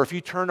novel, or if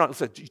you turned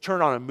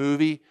on a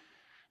movie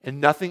and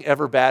nothing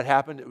ever bad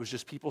happened, it was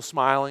just people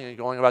smiling and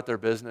going about their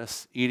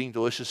business, eating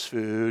delicious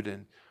food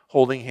and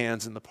holding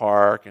hands in the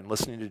park and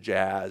listening to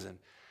jazz, and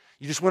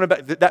you just went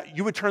about that,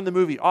 you would turn the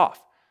movie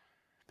off.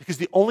 Because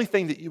the only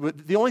thing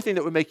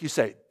that would make you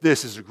say,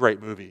 this is a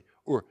great movie,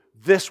 or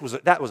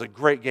that was a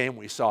great game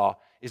we saw,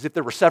 is if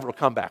there were several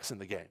comebacks in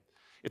the game.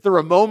 If there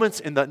were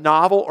moments in the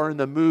novel or in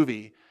the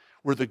movie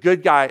where the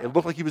good guy, it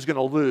looked like he was going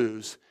to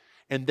lose,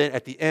 and then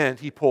at the end,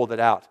 he pulled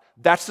it out.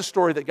 That's the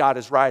story that God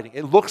is writing.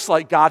 It looks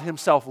like God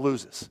himself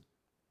loses.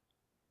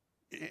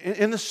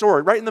 In the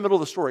story, right in the middle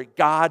of the story,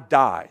 God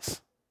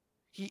dies.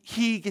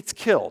 He gets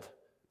killed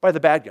by the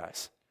bad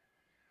guys.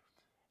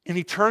 And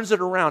he turns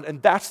it around,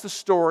 and that's the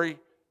story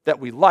that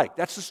we like.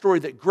 That's the story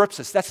that grips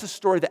us. That's the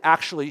story that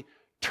actually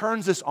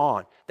turns us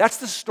on. That's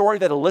the story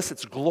that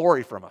elicits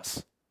glory from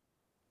us.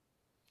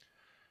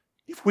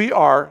 If we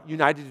are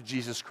united to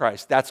Jesus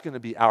Christ, that's going to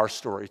be our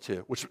story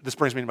too, this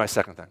brings me to my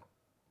second thing.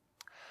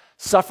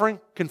 Suffering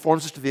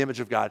conforms us to the image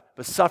of God,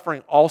 but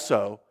suffering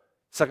also,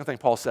 second thing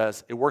Paul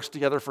says, it works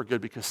together for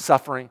good because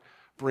suffering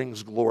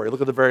brings glory.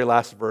 Look at the very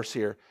last verse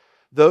here.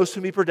 Those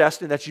whom he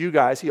predestined, that's you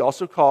guys, he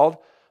also called.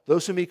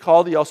 Those whom he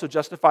called, he also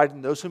justified.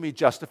 And those whom he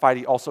justified,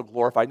 he also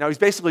glorified. Now, he's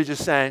basically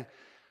just saying,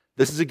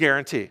 this is a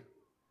guarantee.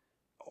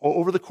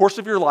 Over the course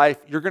of your life,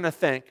 you're going to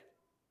think,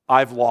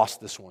 I've lost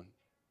this one.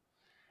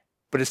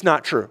 But it's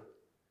not true.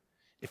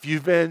 If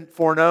you've been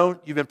foreknown,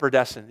 you've been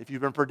predestined. If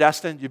you've been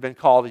predestined, you've been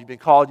called. You've been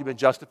called, you've been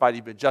justified.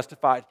 You've been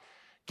justified.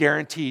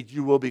 Guaranteed,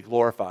 you will be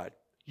glorified.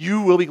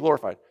 You will be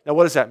glorified. Now,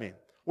 what does that mean?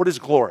 What is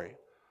glory?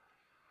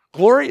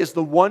 Glory is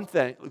the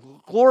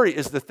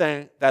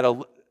thing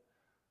that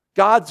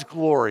God's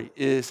glory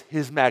is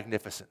his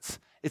magnificence.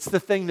 It's the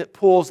thing that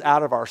pulls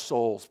out of our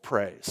souls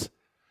praise,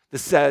 that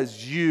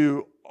says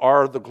you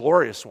are the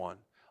glorious one.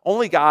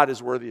 Only God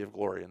is worthy of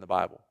glory in the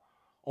Bible.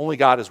 Only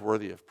God is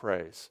worthy of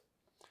praise.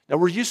 Now,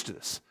 we're used to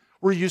this.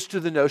 We're used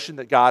to the notion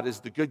that God is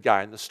the good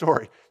guy in the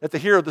story, that the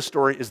hero of the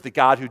story is the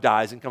God who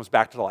dies and comes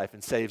back to life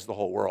and saves the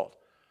whole world.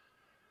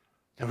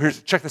 Now,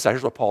 check this out.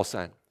 Here's what Paul's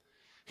saying.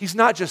 He's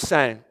not just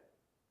saying,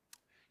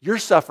 you're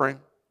suffering.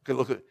 Okay,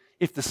 look,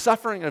 if the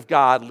suffering of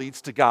God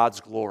leads to God's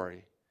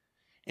glory,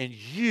 and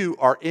you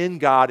are in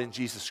God in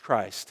Jesus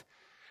Christ,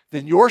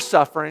 then your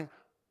suffering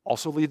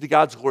also lead to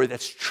God's glory.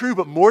 That's true,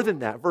 but more than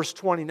that, verse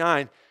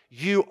 29,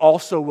 you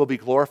also will be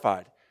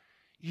glorified.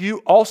 You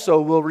also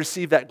will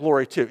receive that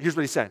glory too. Here's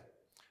what he's saying.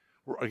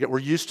 We're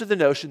used to the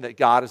notion that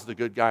God is the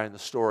good guy in the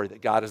story,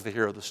 that God is the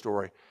hero of the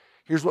story.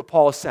 Here's what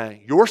Paul is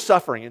saying. Your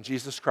suffering in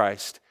Jesus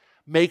Christ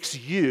makes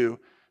you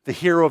the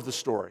hero of the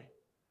story.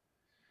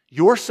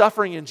 Your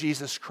suffering in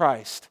Jesus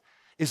Christ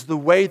is the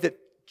way that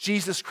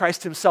Jesus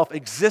Christ himself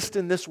exists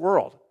in this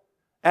world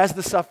as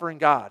the suffering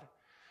God.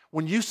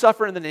 When you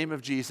suffer in the name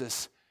of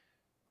Jesus,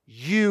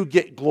 you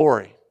get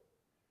glory.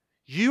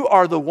 You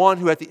are the one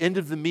who at the end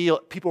of the meal,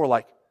 people are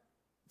like,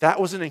 that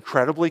was an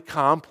incredibly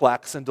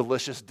complex and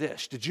delicious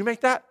dish. Did you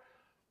make that?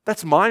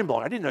 That's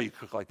mind-blowing. I didn't know you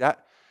cook like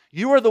that.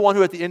 You are the one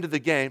who at the end of the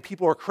game,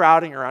 people are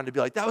crowding around to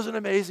be like, that was an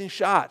amazing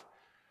shot.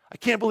 I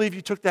can't believe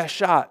you took that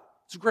shot.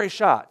 It's a great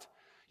shot.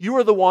 You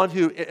are the one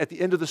who, at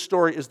the end of the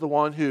story, is the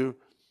one who,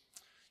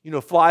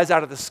 flies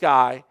out of the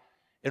sky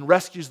and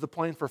rescues the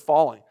plane from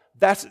falling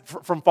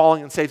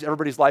and saves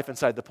everybody's life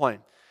inside the plane.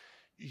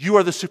 You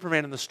are the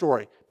Superman in the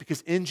story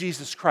because in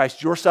Jesus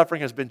Christ, your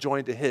suffering has been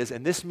joined to his,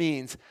 and this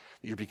means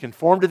that you'll be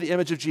conformed to the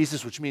image of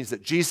Jesus, which means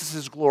that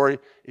Jesus' glory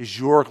is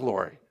your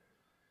glory.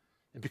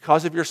 And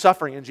because of your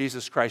suffering in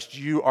Jesus Christ,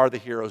 you are the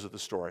heroes of the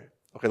story.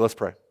 Okay, let's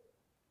pray.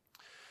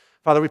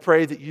 Father, we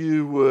pray that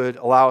you would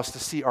allow us to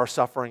see our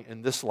suffering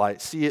in this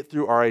light, see it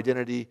through our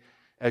identity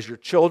as your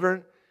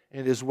children,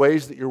 and as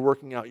ways that you're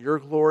working out your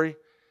glory,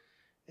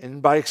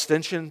 and by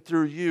extension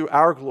through you,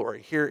 our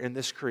glory here in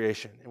this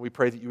creation. And we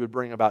pray that you would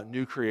bring about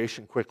new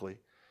creation quickly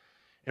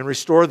and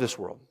restore this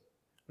world.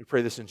 We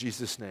pray this in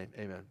Jesus' name,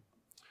 amen.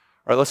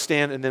 All right, let's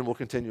stand and then we'll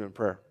continue in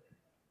prayer.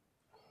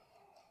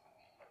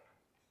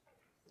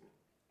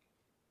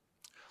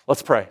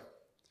 Let's pray.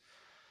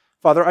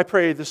 Father, I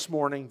pray this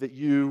morning that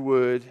you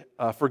would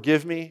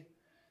forgive me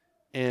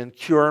and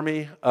cure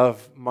me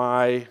of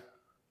my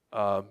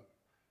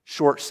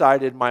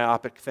short-sighted,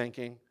 myopic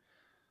thinking,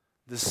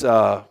 this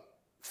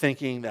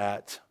thinking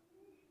that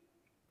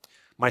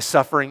my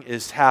suffering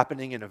is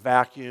happening in a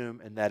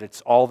vacuum and that it's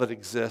all that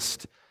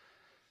exists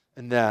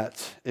and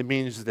that it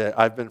means that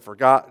I've been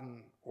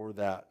forgotten or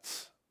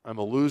that I'm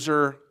a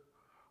loser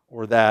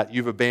or that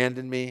you've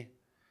abandoned me.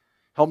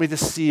 Help me to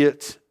see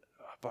it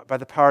by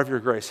the power of your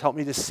grace. Help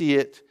me to see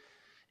it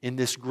in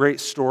this great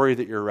story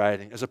that you're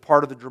writing, as a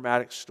part of the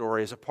dramatic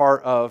story, as a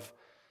part of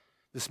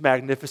this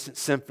magnificent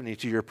symphony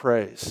to your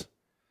praise,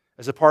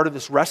 as a part of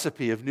this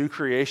recipe of new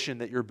creation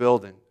that you're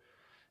building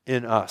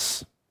in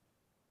us.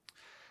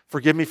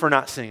 Forgive me for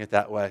not seeing it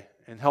that way,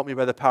 and help me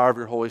by the power of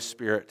your Holy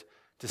Spirit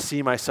to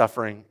see my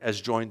suffering as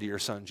joined to your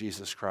Son,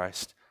 Jesus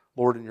Christ.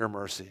 Lord, in your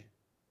mercy.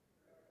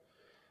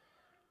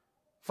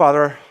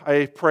 Father,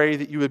 I pray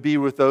that you would be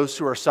with those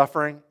who are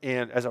suffering.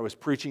 And as I was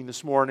preaching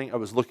this morning, I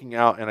was looking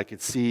out and I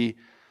could see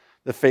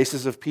the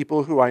faces of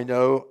people who I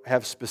know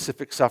have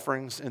specific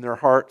sufferings in their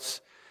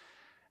hearts,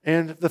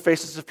 and the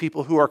faces of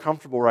people who are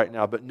comfortable right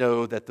now but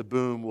know that the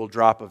boom will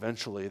drop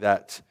eventually,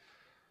 that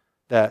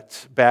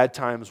bad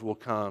times will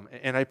come.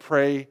 And I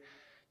pray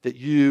that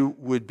you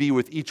would be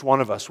with each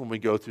one of us when we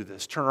go through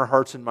this. Turn our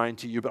hearts and mind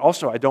to you. But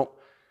also, I don't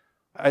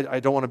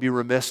want to be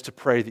remiss to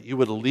pray that you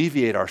would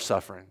alleviate our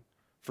suffering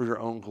for your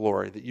own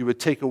glory, that you would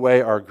take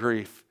away our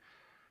grief,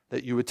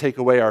 that you would take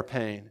away our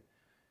pain,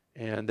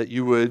 and that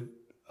you would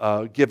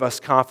give us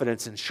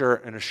confidence and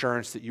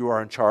assurance that you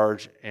are in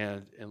charge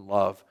and in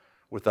love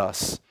with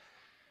us.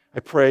 I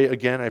pray with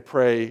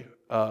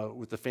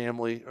the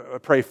family. I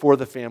pray for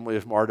the family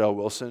of Mardell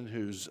Wilson,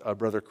 whose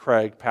brother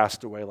Craig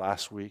passed away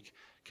last week.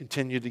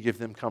 Continue to give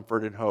them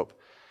comfort and hope.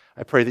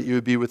 I pray that you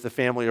would be with the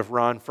family of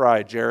Ron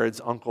Fry,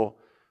 Jared's uncle,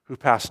 who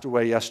passed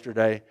away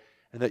yesterday,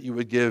 and that you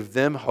would give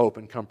them hope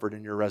and comfort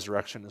in your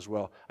resurrection as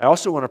well. I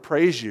also want to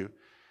praise you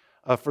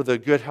for the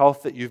good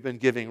health that you've been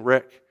giving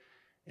Rick,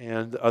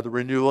 and the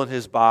renewal in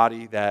his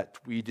body that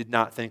we did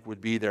not think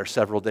would be there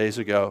several days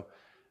ago,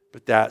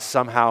 but that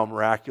somehow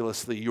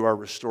miraculously you are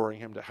restoring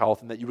him to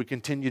health, and that you would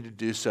continue to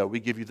do so. We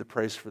give you the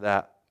praise for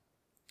that.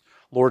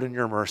 Lord, in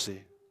your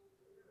mercy.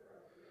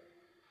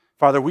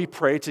 Father, we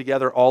pray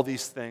together all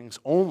these things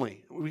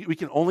we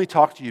can only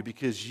talk to you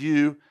because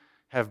you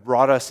have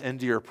brought us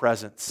into your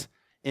presence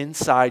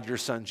inside your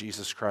Son,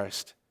 Jesus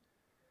Christ.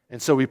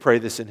 And so we pray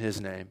this in his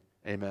name.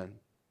 Amen.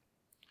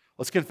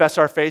 Let's confess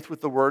our faith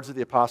with the words of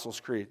the Apostles'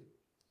 Creed.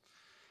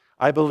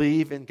 I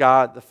believe in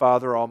God, the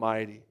Father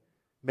Almighty,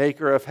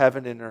 maker of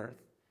heaven and earth,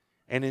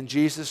 and in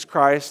Jesus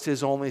Christ,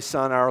 his only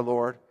Son, our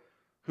Lord,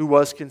 who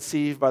was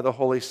conceived by the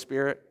Holy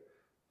Spirit,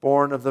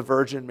 born of the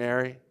Virgin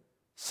Mary,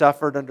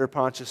 suffered under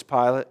Pontius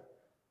Pilate,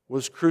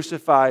 was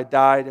crucified,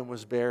 died, and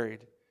was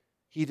buried.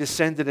 He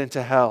descended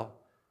into hell.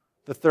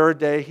 The third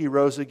day he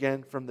rose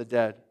again from the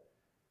dead.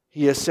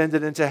 He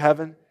ascended into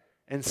heaven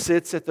and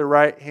sits at the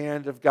right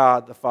hand of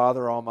God, the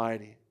Father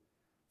Almighty.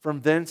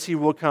 From thence he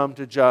will come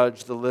to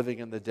judge the living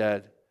and the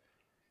dead.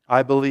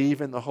 I believe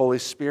in the Holy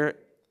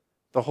Spirit,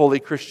 the holy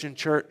Christian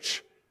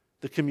church,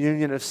 the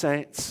communion of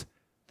saints,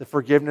 the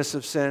forgiveness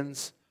of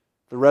sins,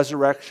 the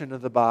resurrection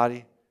of the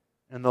body,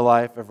 and the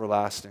life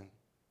everlasting.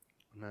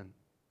 Amen.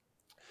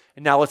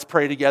 And now let's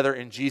pray together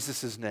in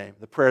Jesus' name,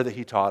 the prayer that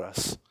he taught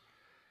us.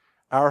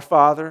 Our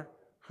Father,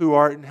 who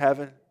art in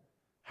heaven,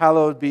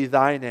 hallowed be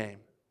thy name.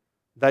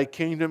 Thy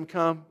kingdom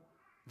come,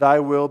 thy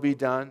will be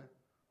done,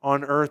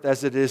 on earth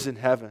as it is in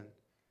heaven.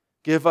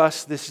 Give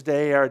us this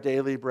day our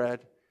daily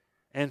bread,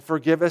 and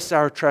forgive us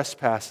our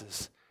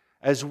trespasses,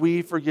 as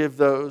we forgive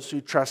those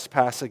who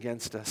trespass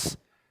against us.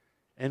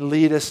 And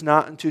lead us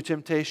not into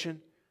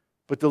temptation,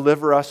 but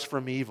deliver us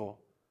from evil.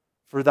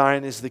 For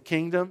thine is the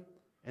kingdom,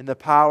 and the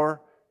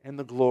power, and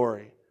the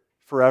glory,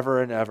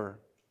 forever and ever.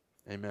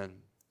 Amen.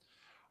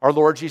 Our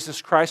Lord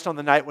Jesus Christ, on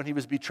the night when he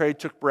was betrayed,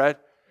 took bread,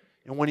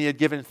 and when he had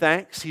given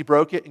thanks, he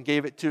broke it and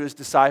gave it to his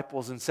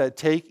disciples and said,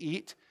 "Take,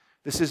 eat,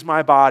 this is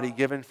my body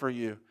given for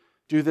you.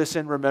 Do this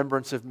in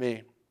remembrance of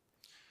me."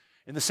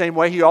 In the same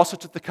way, he also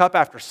took the cup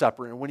after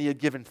supper, and when he had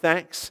given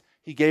thanks,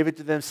 he gave it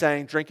to them,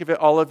 saying, "Drink of it,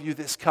 all of you.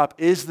 This cup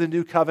is the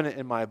new covenant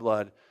in my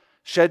blood,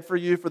 shed for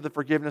you for the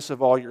forgiveness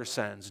of all your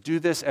sins. Do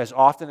this as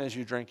often as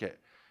you drink it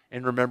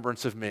in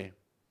remembrance of me."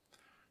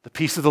 The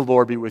peace of the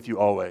Lord be with you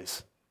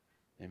always.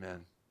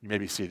 Amen. You may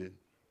be seated.